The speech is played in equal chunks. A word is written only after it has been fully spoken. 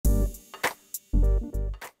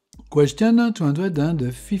Question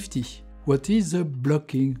 250. What is a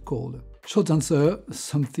blocking code? Short answer,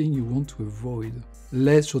 something you want to avoid.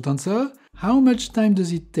 Less short answer, how much time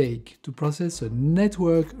does it take to process a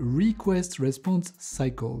network request-response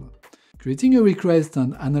cycle? Creating a request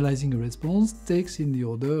and analyzing a response takes in the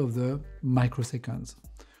order of the microseconds.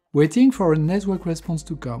 Waiting for a network response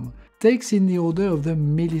to come takes in the order of the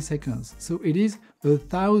milliseconds, so it is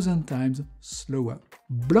 1,000 times slower.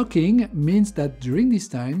 Blocking means that during this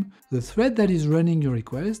time, the thread that is running your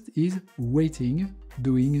request is waiting,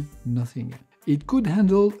 doing nothing. It could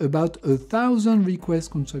handle about 1,000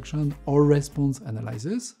 request construction or response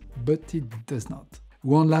analyzers, but it does not.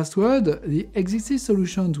 One last word, the existing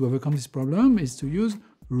solution to overcome this problem is to use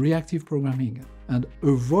reactive programming and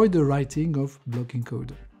avoid the writing of blocking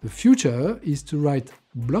code. The future is to write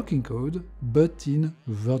blocking code, but in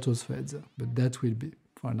virtual threads, but that will be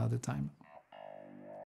for another time.